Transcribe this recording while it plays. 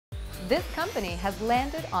this company has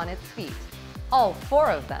landed on its feet. All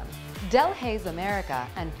four of them, Delhaize America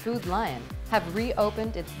and Food Lion, have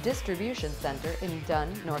reopened its distribution center in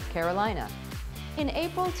Dunn, North Carolina. In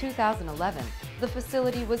April 2011, the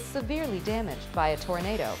facility was severely damaged by a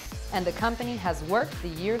tornado, and the company has worked the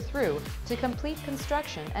year through to complete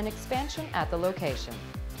construction and expansion at the location.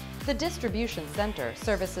 The distribution center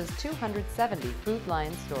services 270 Food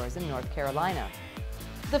Lion stores in North Carolina.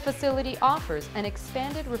 The facility offers an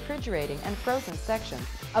expanded refrigerating and frozen section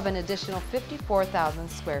of an additional 54,000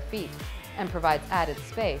 square feet and provides added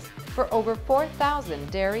space for over 4,000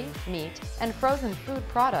 dairy, meat, and frozen food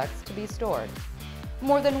products to be stored.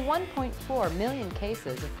 More than 1.4 million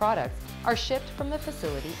cases of products are shipped from the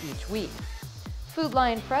facility each week. Food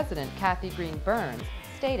Lion President Cathy Burns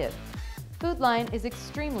stated, "Food Lion is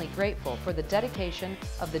extremely grateful for the dedication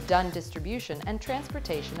of the Dunn Distribution and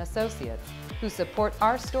Transportation Associates, who support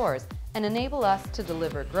our stores and enable us to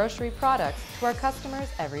deliver grocery products to our customers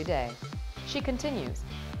every day." She continues,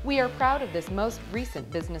 "We are proud of this most recent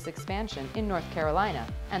business expansion in North Carolina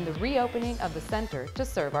and the reopening of the center to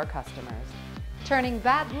serve our customers." Turning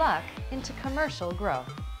bad luck into commercial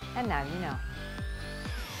growth. And now you know.